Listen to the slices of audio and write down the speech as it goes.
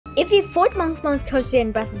If you fought Monk Maz Koshia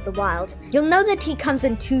in Breath of the Wild, you'll know that he comes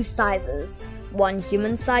in two sizes. One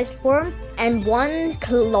human-sized form, and one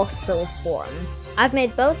colossal form. I've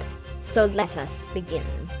made both, so let us begin.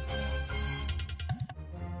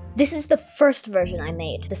 This is the first version I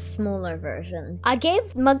made, the smaller version. I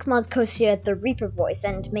gave Monk Maz Koshia the Reaper voice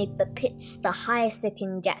and made the pitch the highest it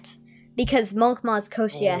can get, because Monk Maz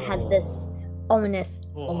Koshia has this ominous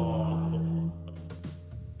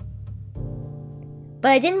But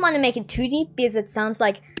I didn't want to make it too deep because it sounds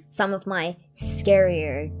like some of my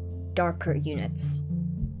scarier, darker units.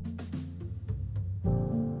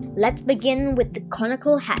 Let's begin with the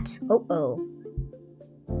conical hat.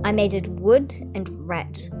 I made it wood and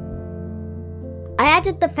red. I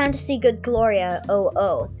added the Fantasy Good Gloria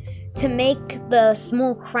to make the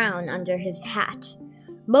small crown under his hat.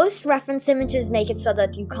 Most reference images make it so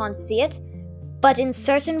that you can't see it, but in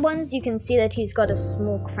certain ones you can see that he's got a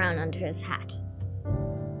small crown under his hat.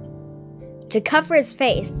 To cover his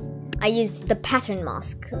face, I used the Pattern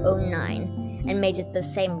Mask 09 and made it the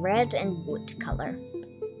same red and wood color.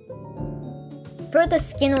 For the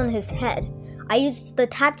skin on his head, I used the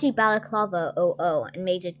Tabji Balaclava 00 and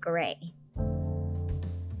made it grey.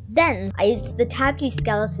 Then, I used the Tabji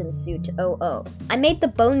Skeleton Suit 00. I made the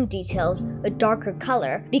bone details a darker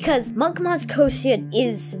color because Monk Maz Koshia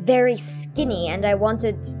is very skinny and I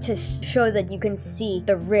wanted to show that you can see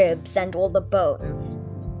the ribs and all the bones.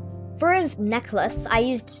 For his necklace, I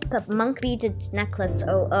used the Monk Beaded Necklace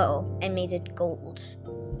 00 and made it gold.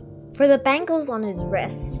 For the bangles on his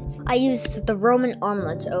wrists, I used the Roman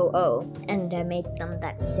Armlet 00 and I made them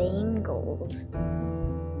that same gold.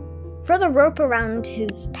 For the rope around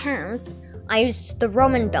his pants, I used the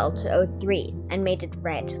Roman Belt 03 and made it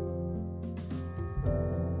red.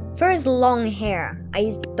 For his long hair, I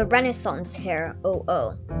used the Renaissance Hair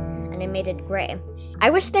 00 and I made it grey. I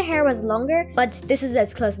wish the hair was longer, but this is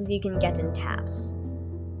as close as you can get in tabs.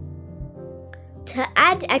 To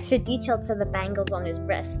add extra detail to the bangles on his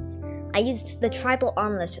wrists, I used the Tribal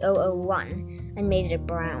Armlet 001 and made it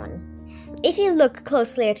brown. If you look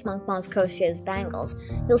closely at Monk Maz Koshia's bangles,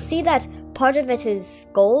 you'll see that part of it is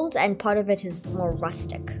gold and part of it is more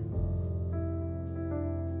rustic.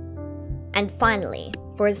 And finally,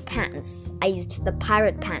 for his pants, I used the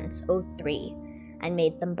Pirate Pants 03 and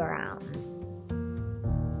made them brown.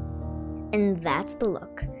 And that's the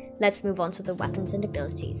look. Let's move on to the weapons and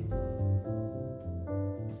abilities.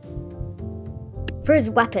 For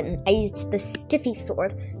his weapon, I used the Stiffy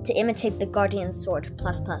Sword to imitate the Guardian Sword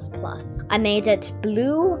 +++. I made it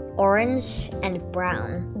blue, orange, and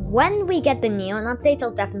brown. When we get the Neon update,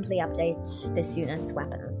 I'll definitely update this unit's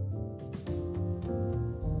weapon.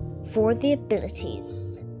 For the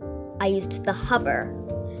abilities, I used the Hover,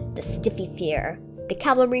 the Stiffy Fear, the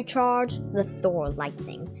Cavalry Charge, the Thor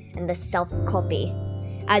Lightning, and the Self-Copy.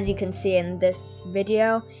 As you can see in this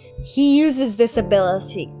video, he uses this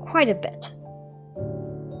ability quite a bit.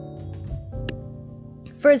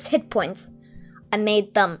 For his hit points, I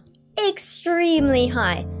made them extremely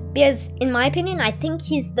high, because in my opinion, I think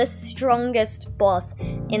he's the strongest boss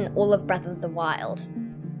in all of Breath of the Wild.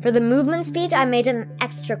 For the movement speed, I made him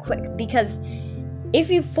extra quick, because if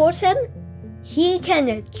you fought him, he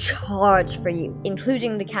can charge for you,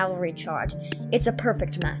 including the cavalry charge. It's a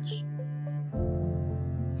perfect match.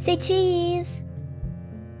 Say cheese!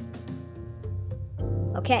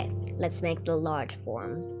 Okay, let's make the large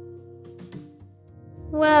form.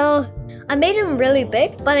 Well, I made him really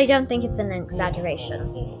big, but I don't think it's an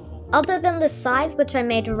exaggeration. Other than the size, which I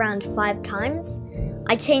made around 5 times,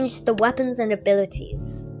 I changed the weapons and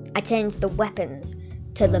abilities. I changed the weapons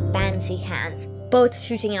to the Banshee hands, both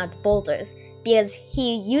shooting out boulders, because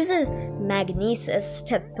he uses magnesis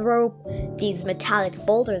to throw these metallic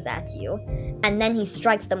boulders at you, and then he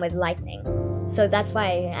strikes them with lightning. So that's why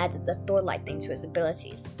I added the Thor Lightning to his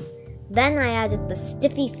abilities. Then I added the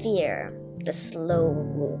Stiffy Fear, the Slow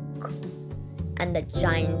Walk, and the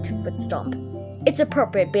Giant Foot Stomp. It's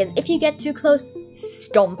appropriate because if you get too close,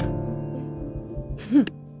 stomp.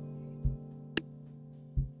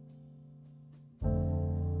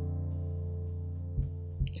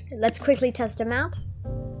 Let's quickly test him out.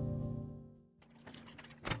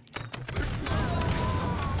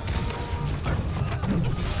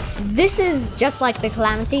 This is just like the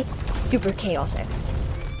Calamity, super chaotic.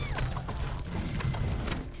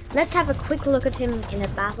 Let's have a quick look at him in a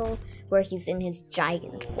battle where he's in his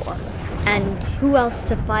giant form. And who else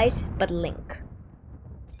to fight but Link?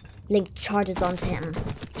 Link charges onto him,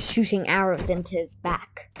 shooting arrows into his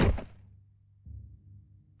back.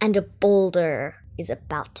 And a boulder is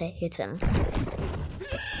about to hit him.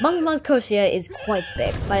 Monk Maz Koshia is quite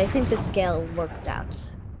big, but I think the scale worked out.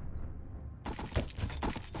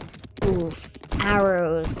 Oof,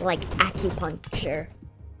 arrows like acupuncture.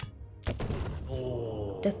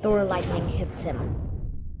 The Thor lightning hits him.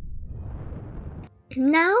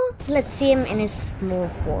 Now, let's see him in his small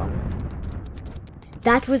form.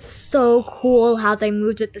 That was so cool how they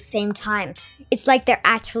moved at the same time. It's like they're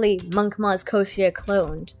actually Monk Maz Koshia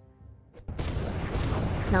cloned.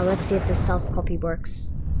 Now let's see if the self-copy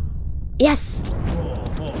works. Yes!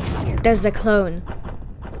 There's a clone.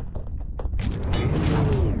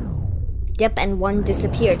 Yep, and one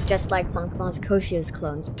disappeared just like Monk Maz Koshia's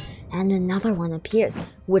clones. And another one appears.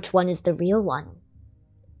 Which one is the real one?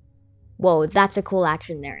 Whoa, that's a cool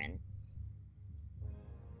action they're in.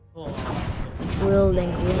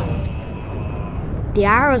 Whirling wind. The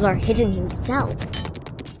arrows are hitting himself.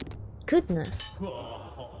 Goodness.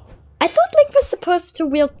 I thought Link was supposed to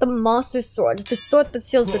wield the Master Sword, the sword that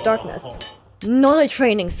seals the darkness. Not a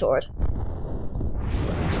training sword.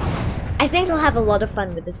 I think I'll have a lot of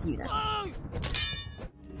fun with this unit.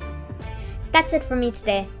 That's it from me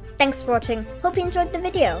today. Thanks for watching. Hope you enjoyed the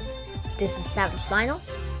video. This is Savage Lionel,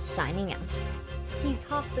 signing out. He's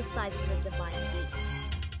half the size of a divine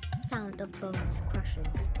beast. Sound of bones crushing.